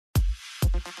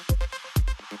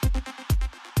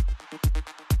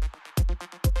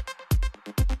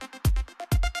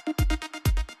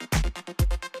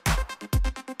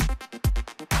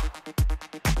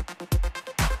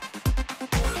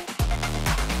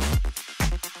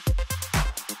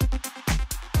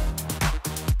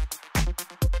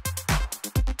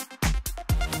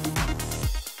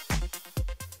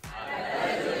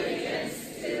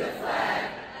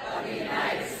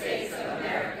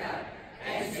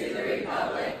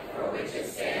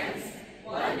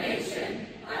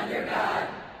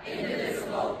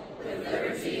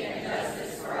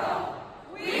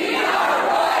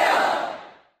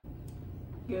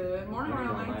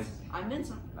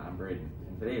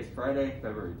is Friday,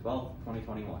 February 12th,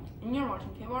 2021. And you're watching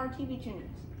KORR TV 2 News.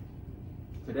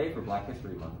 Today for Black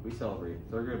History Month, we celebrate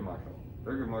Thurgood Marshall.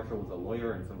 Thurgood Marshall was a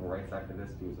lawyer and civil rights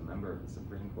activist who was a member of the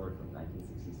Supreme Court from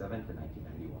 1967 to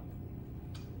 1991.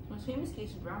 The most famous case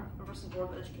is Brown versus Board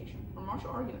of Education, where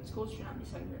Marshall argued that schools should not be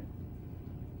segregated.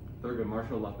 Thurgood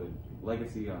Marshall left a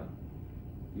legacy on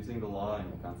using the law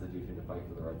and the Constitution to fight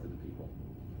for the rights of the people.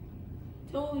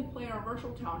 Till we play our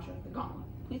virtual talent show, The Gauntlet.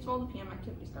 Please follow the PM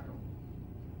activity schedule.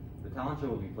 The talent show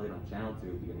will be played on Channel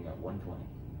 2 beginning at 1:20.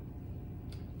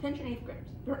 Attention 8th graders.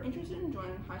 If you're interested in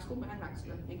joining high school band next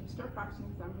year, they can start practicing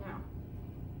with them now.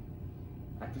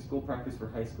 After school practice for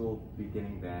high school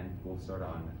beginning band will start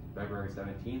on February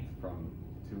 17th from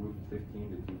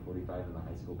 2:15 to 2:45 in the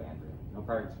high school band room. No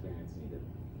prior experience needed.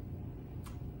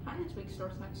 Kindness Week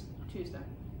starts next Tuesday.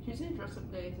 Tuesday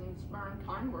dress-up day is inspiring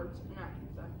kind words and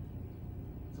actions day.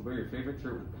 So wear your favorite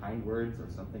shirt with kind words or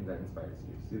something that inspires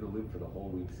you. See the loop for the whole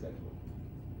week's schedule.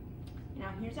 Now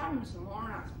here's Adam with some more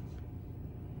announcements.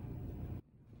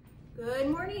 Good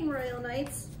morning, Royal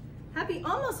Knights. Happy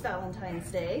almost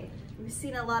Valentine's Day. We've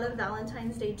seen a lot of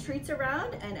Valentine's Day treats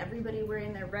around and everybody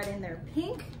wearing their red and their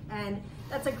pink. And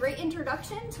that's a great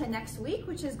introduction to next week,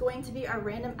 which is going to be our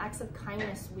Random Acts of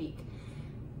Kindness Week.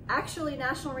 Actually,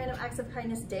 National Random Acts of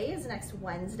Kindness Day is next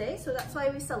Wednesday, so that's why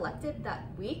we selected that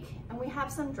week. And we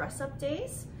have some dress-up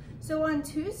days. So on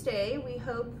Tuesday, we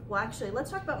hope, well actually,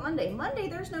 let's talk about Monday. Monday,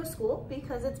 there's no school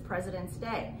because it's President's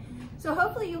Day. So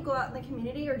hopefully you'll go out in the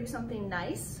community or do something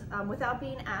nice without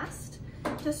being asked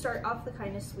to start off the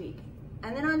Kindness Week.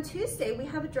 And then on Tuesday, we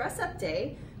have a dress-up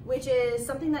day, which is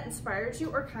something that inspires you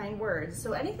or kind words.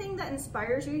 So anything that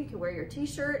inspires you, you can wear your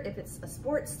t-shirt if it's a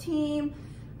sports team,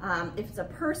 if it's a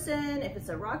person, if it's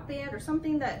a rock band or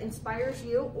something that inspires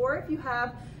you, or if you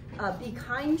have a Be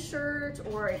Kind shirt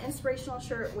or an inspirational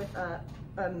shirt with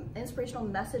an inspirational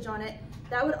message on it,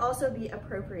 that would also be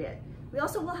appropriate. We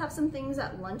also will have some things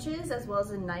at lunches as well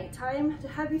as in nighttime to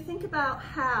have you think about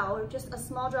how just a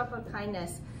small drop of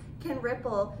kindness can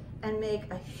ripple and make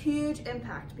a huge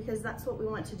impact, because that's what we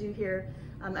want to do here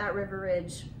at River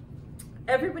Ridge.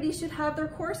 Everybody should have their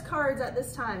course cards at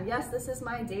this time. Yes, this is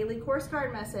my daily course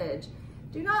card message.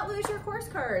 Do not lose your course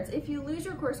cards. If you lose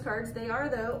your course cards, they are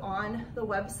though on the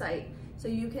website, so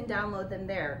you can download them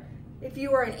there. If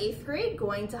you are in 8th grade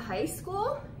going to high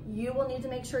school, you will need to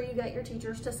make sure you get your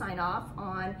teachers to sign off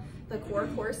on the core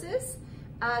courses.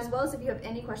 As well as if you have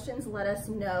any questions, let us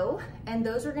know. And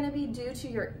those are gonna be due to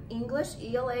your English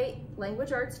ELA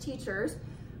language arts teachers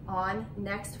on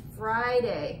next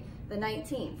Friday, the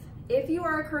 19th. If you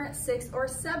are a current 6th or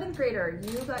 7th grader,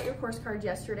 you got your course card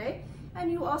yesterday,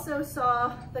 and you also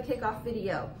saw the kickoff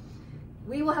video.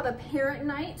 We will have a parent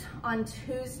night on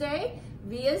Tuesday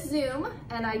via Zoom,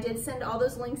 and I did send all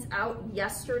those links out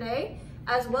yesterday,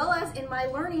 as well as in My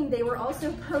Learning, they were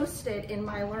also posted in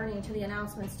My Learning to the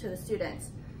announcements to the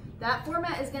students. That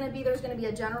format is gonna be, there's gonna be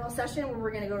a general session where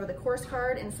we're gonna go over the course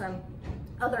card and some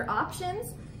other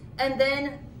options, and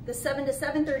then the 7 to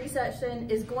 7:30 session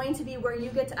is going to be where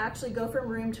you get to actually go from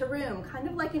room to room, kind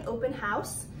of like an open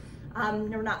house.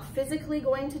 We're not physically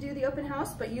going to do the open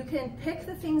house, but you can pick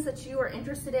the things that you are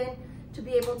interested in to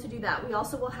be able to do that. We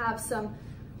also will have some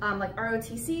like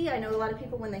ROTC. I know a lot of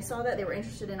people, when they saw that, they were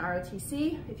interested in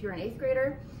ROTC. If you're an 8th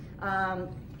grader,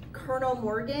 Colonel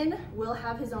Morgan will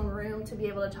have his own room to be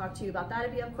able to talk to you about that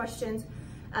if you have questions,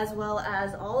 as well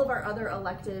as all of our other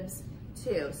electives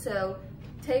too. So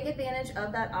take advantage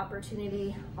of that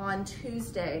opportunity on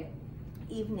Tuesday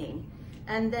evening.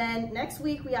 And then next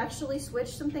week, we actually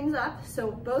switched some things up.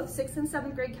 So both 6th and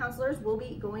 7th grade counselors will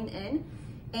be going in,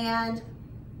 and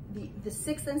the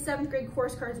 6th and 7th grade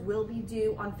course cards will be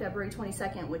due on February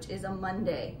 22nd, which is a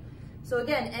Monday. So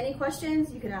again, any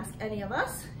questions, you can ask any of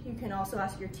us. You can also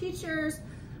ask your teachers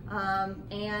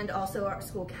and also our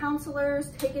school counselors.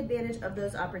 Take advantage of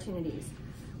those opportunities.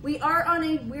 We are on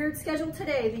a weird schedule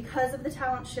today because of the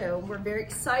talent show. We're very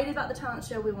excited about the talent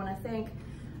show. We want to thank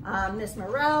Miss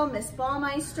Morrell, Miss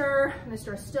Baumeister,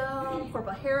 Mr. Stone,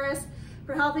 Corporal Harris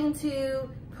for helping to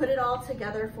put it all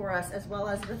together for us, as well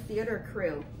as the theater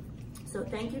crew. So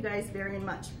thank you guys very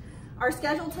much. Our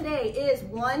schedule today is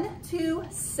 1, 2,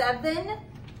 7,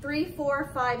 3, 4,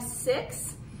 5,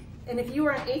 6. And if you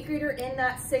are an 8th grader in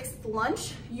that 6th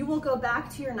lunch, you will go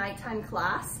back to your nighttime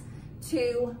class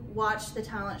to watch the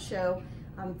talent show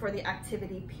for the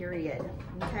activity period,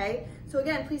 okay? So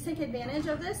again, please take advantage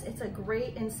of this. It's a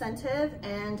great incentive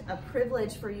and a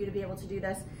privilege for you to be able to do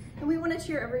this. And we want to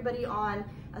cheer everybody on,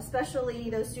 especially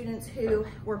those students who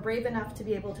were brave enough to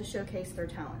be able to showcase their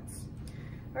talents.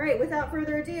 All right, without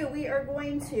further ado, we are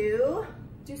going to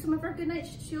do some of our Goodnight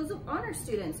Shields of Honor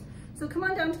students. So come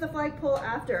on down to the flagpole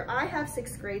after. I have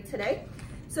 6th grade today.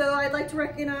 So I'd like to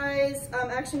recognize,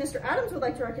 actually Mr. Adams would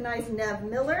like to recognize Nev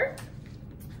Miller,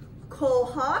 Cole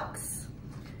Hawks.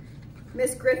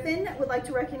 Miss Griffin would like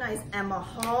to recognize Emma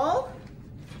Hall,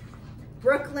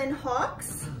 Brooklyn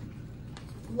Hawks,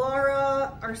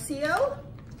 Laura Arcio.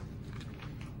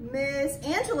 Miss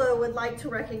Angelo would like to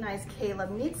recognize Caleb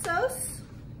Nitsos.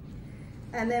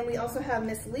 And then we also have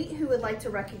Miss Leet who would like to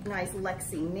recognize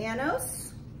Lexi Nanos,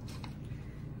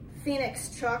 Phoenix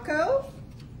Chaco,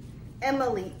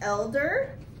 Emily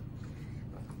Elder.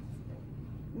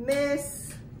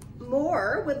 Miss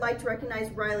Moore would like to recognize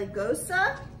Riley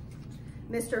Gosa.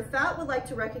 Mr. Fout would like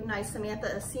to recognize Samantha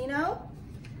Asino.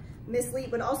 Miss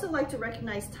Leet would also like to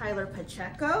recognize Tyler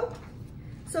Pacheco,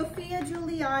 Sophia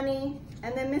Giuliani,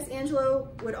 and then Miss Angelo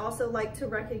would also like to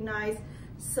recognize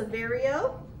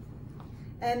Severio.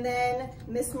 And then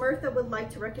Miss Murtha would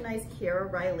like to recognize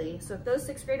Kiara Riley. So if those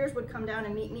 6th graders would come down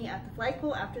and meet me at the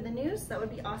flagpole after the news, that would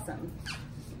be awesome.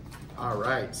 All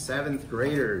right, 7th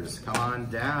graders, come on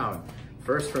down.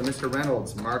 First from Mr.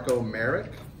 Reynolds, Marco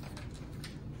Merrick.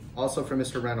 Also from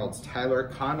Mr. Reynolds, Tyler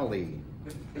Connolly.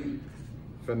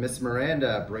 From Miss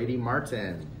Miranda, Brady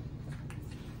Martin.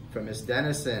 From Miss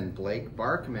Dennison, Blake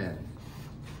Barkman.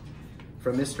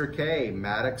 From Mr. K,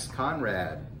 Maddox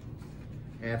Conrad.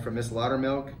 And from Miss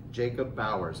Laudermilk, Jacob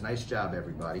Bowers. Nice job,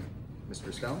 everybody.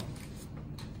 Mr. Stone?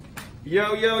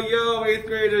 Yo, yo, yo, 8th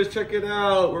graders, check it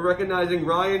out. We're recognizing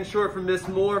Ryan Short from Miss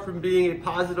Moore for being a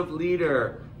positive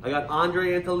leader. I got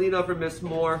Andre Antolino from Miss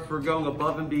Moore for going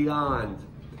above and beyond.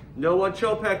 Noah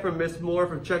Chopek from Miss Moore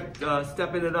for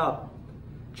stepping it up.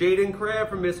 Jaden Crab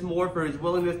from Miss Moore for his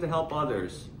willingness to help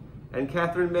others. And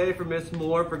Catherine May from Miss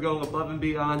Moore for going above and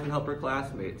beyond to help her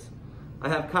classmates. I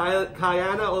have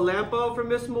Kayana Olampo from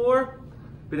Miss Moore,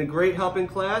 been a great help in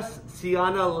class.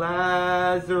 Sienna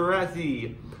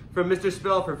Lazarezzi from Mr.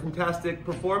 Spell for fantastic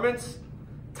performance.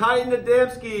 Titan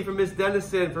Adamski from Miss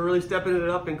Dennison for really stepping it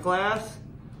up in class.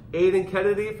 Aiden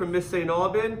Kennedy from Miss St.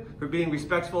 Aubin for being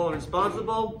respectful and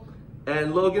responsible.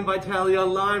 And Logan Vitale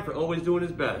online for always doing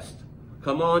his best.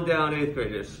 Come on down, 8th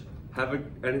graders.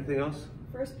 Anything else?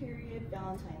 First period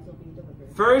Valentine's will be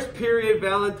delivered. First period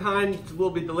Valentine's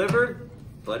will be delivered.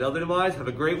 But otherwise, have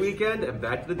a great weekend and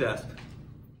back to the desk.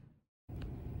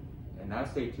 And now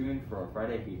stay tuned for our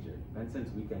Friday feature,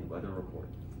 Vincent's Weekend Weather Report.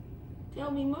 Today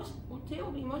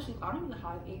will be mostly cloudy with a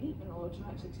high of 80 and a low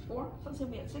tonight 64. Sunset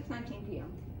will be at 6:19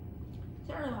 p.m.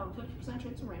 Saturday will have a 50%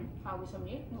 chance of rain, high will be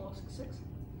 78 and a low 66.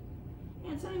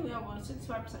 And Sunday we have a 65%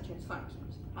 chance of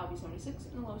thunderstorms, high will be 76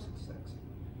 and a low 66.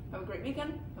 Have a great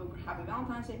weekend. Have a happy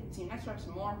Valentine's Day. See you next time for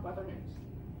some more weather news.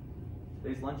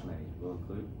 Today's lunch menu will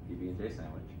include PB&J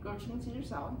sandwich, Grilled chicken Caesar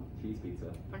salad, cheese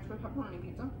pizza, French fry pepperoni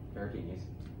pizza, carrotinis,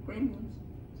 green beans,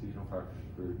 seasonal fresh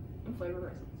fruit. and flavored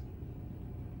raisins.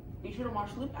 Be sure to watch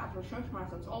Loop after show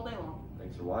marathons all day long.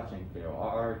 Thanks for watching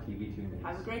KORR TV 2 News.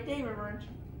 Have a great day, River Ridge.